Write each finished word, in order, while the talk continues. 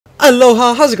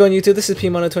Aloha, how's it going YouTube? This is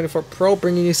P-Mono24 Pro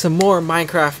bringing you some more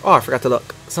Minecraft, oh I forgot to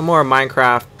look, some more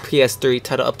Minecraft PS3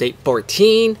 title update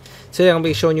 14. Today I'm going to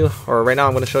be showing you, or right now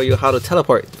I'm going to show you how to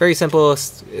teleport. Very simple.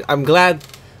 I'm glad,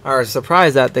 or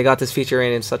surprised that they got this feature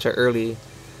in such an early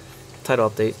title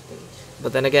update.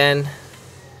 But then again,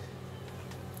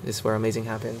 this is where amazing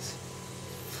happens.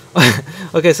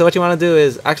 Okay, so what you want to do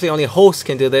is, actually only hosts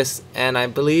can do this, and I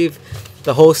believe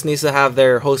the host needs to have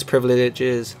their host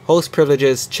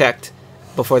privileges checked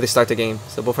before they start the game.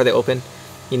 So before they open,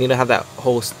 you need to have that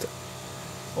host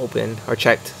open or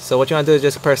checked. So what you want to do is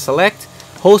just press select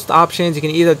host options. You can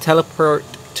either teleport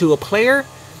to a player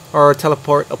or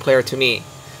teleport a player to me.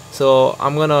 So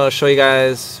I'm gonna show you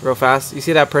guys real fast. You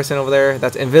see that person over there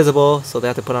that's invisible, so they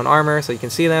have to put on armor so you can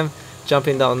see them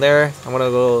jumping down there. I'm gonna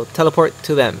go teleport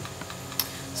to them.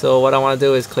 So what I want to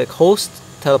do is click host,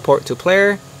 teleport to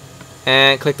player,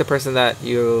 and click the person that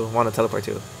you want to teleport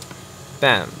to.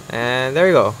 Bam, and there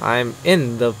you go, I'm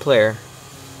in the player.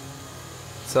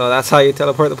 So that's how you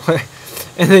teleport the player.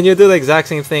 And then you do the exact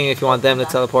same thing if you want them to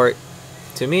teleport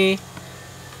to me.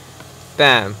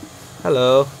 Bam,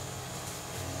 hello.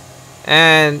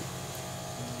 And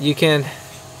you can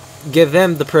give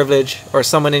them the privilege, or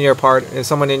someone in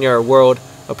your world,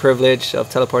 a privilege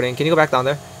of teleporting. Can you go back down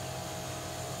there?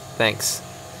 Thanks.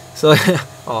 So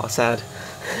oh, sad.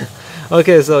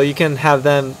 Okay, so you can have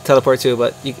them teleport too,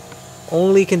 but you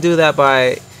only can do that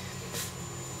by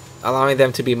allowing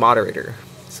them to be moderator.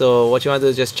 So what you want to do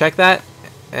is just check that,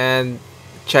 and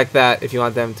check that if you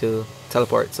want them to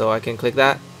teleport. So I can click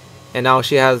that, and now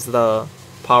she has the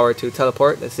power to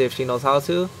teleport. Let's see if she knows how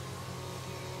to.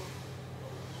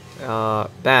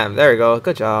 Bam, there we go,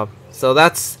 good job. So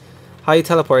that's how you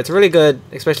teleport. It's really good,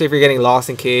 especially if you're getting lost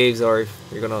in caves, or if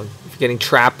you're getting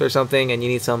trapped or something and you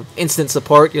need some instant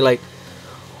support. You're like,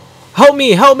 help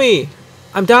me,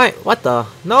 I'm dying. What the?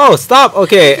 No, stop.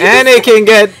 Okay, and it can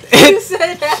get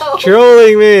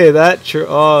trolling me.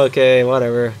 Oh, okay,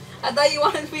 whatever. I thought you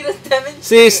wanted me to demonstrate.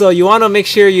 See, so you want to make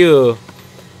sure you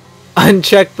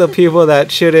uncheck the people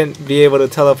that shouldn't be able to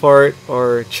teleport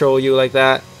or troll you like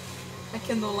that. I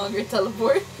can no longer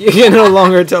teleport. You can no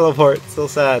longer teleport. So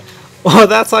sad. Well,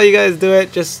 that's how you guys do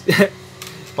it. Just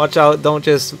watch out. Don't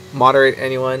just moderate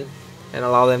anyone and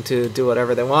allow them to do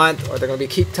whatever they want, or they're going to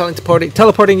keep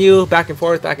teleporting you back and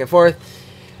forth,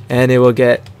 and it will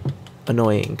get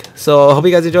annoying. So I hope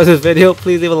you guys enjoyed this video.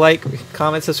 Please leave a like,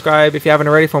 comment, subscribe if you haven't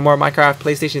already for more Minecraft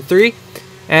PlayStation 3.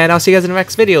 And I'll see you guys in the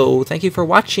next video. Thank you for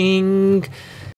watching.